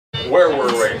Where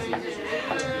were we?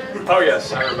 Oh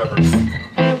yes, I remember.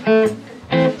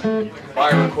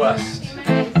 By request.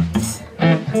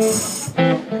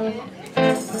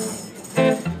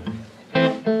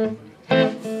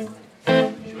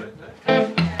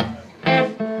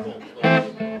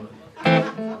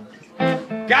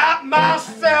 Got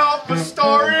myself a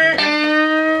story.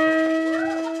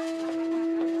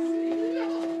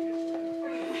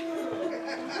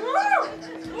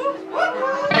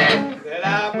 That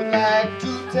I would like to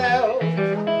tell.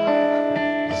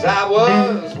 'Cause I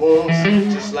was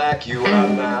once just like you are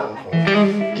now.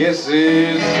 Guess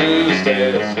this is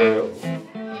as well.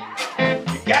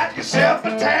 You got yourself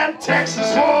a tan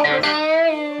Texas woman,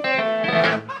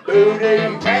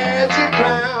 booty, pants, and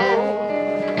crown.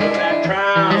 But that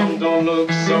crown don't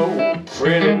look so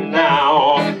pretty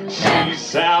now.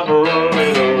 She's out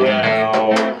running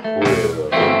around. Well,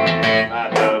 I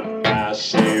done my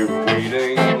share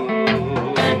reading.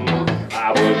 I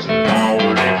was a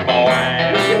lonely boy.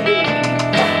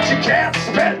 She can't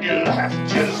spend your life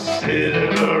just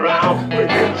sitting around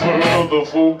waiting for other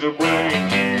folk to bring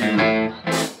you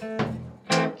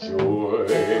joy.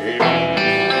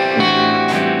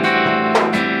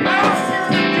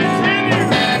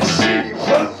 She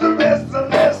was the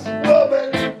restless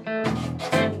woman,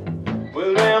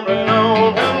 with rambling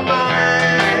on her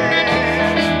mind.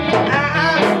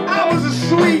 I was a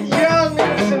sweet young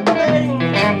innocent thing,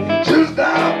 just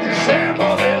off the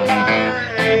assembly line.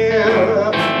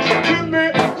 She took me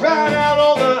right out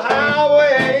on the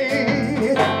highway.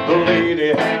 The lady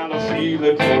had a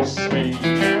feeling for speed.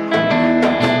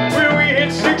 When we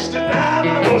hit 69, I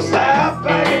was out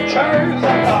banging curves. I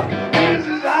thought, this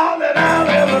is all that I'll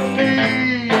ever need.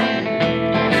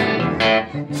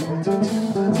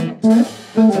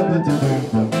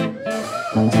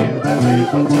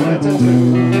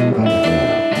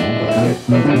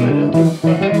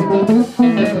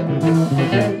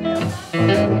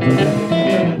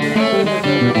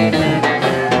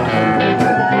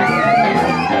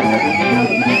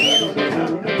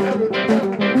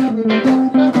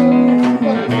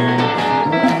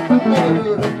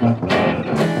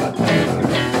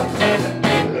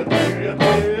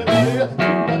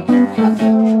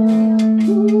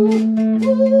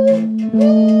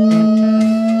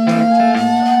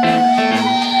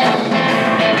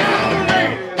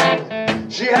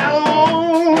 She had her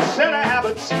own set of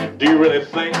habits. Do you really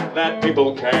think that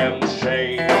people can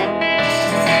change?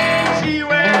 She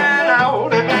went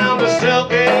out and found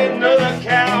herself another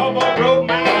cowboy, broke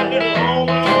my little home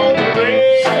on the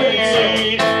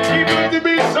range. She moved to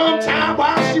me sometime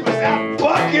while she was out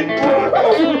bucking brook. I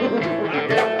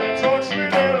got the torch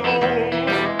with her home.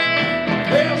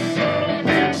 Well,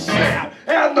 something snapped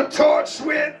and the torch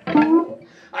went.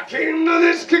 I came to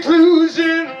this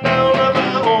conclusion down on my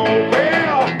own.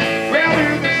 Well, do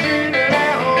the city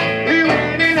now, you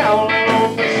waiting all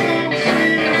alone for some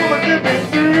sweet woman to be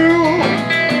through.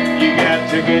 You got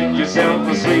to get yourself a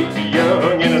sweet,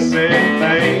 young, innocent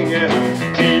thing.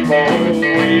 Keep on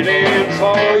waiting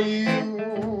for you.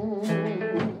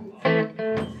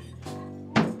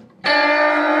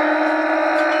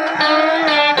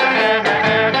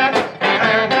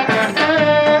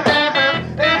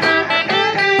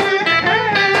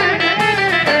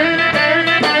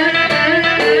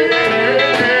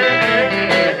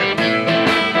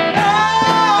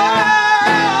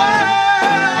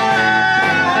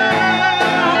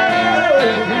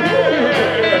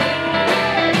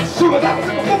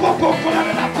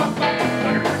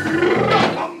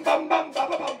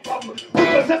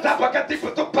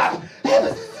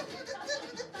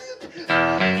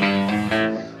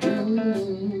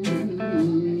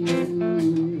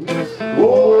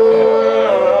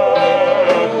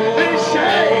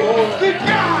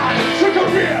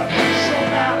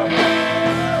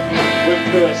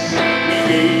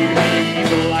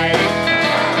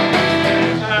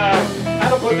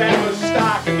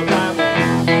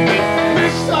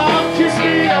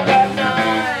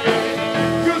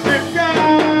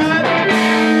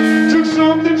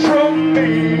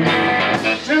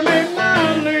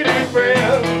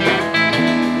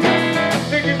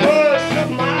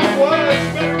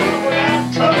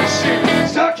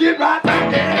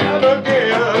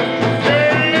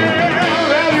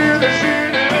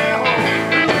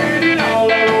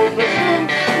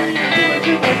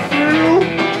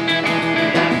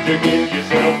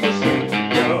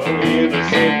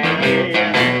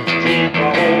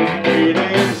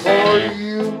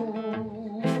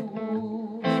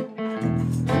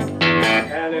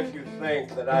 And if you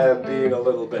think that I am being a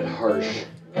little bit harsh,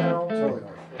 No, totally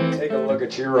harsh. take a look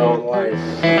at your own life.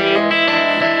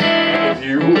 And if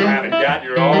you haven't got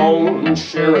your own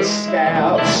share of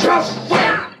scabs, just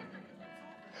wait.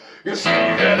 You see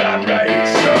that I'm right,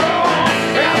 so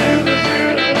out in the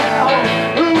city now,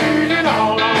 waiting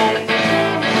all on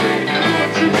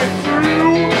to get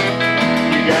through.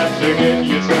 You got to get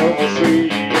yourself a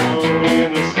seat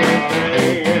in the sun.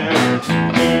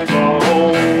 Keep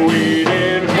on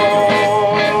waiting for.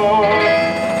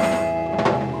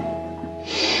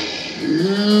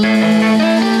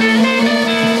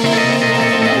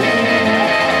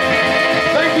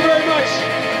 Thank you very much.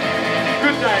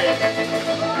 Good night.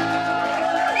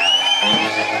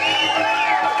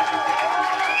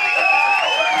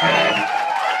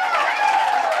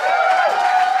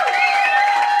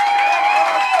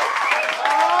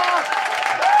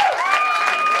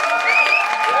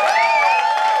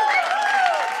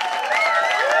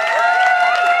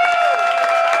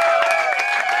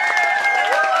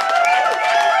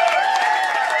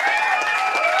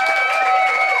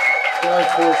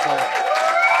 Forsyth.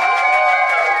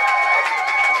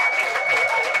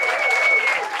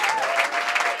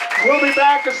 We'll be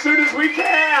back as soon as we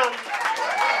can.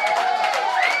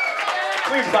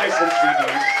 Please buy some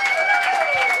CDs.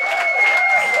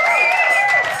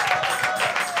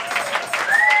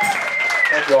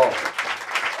 Thank you all.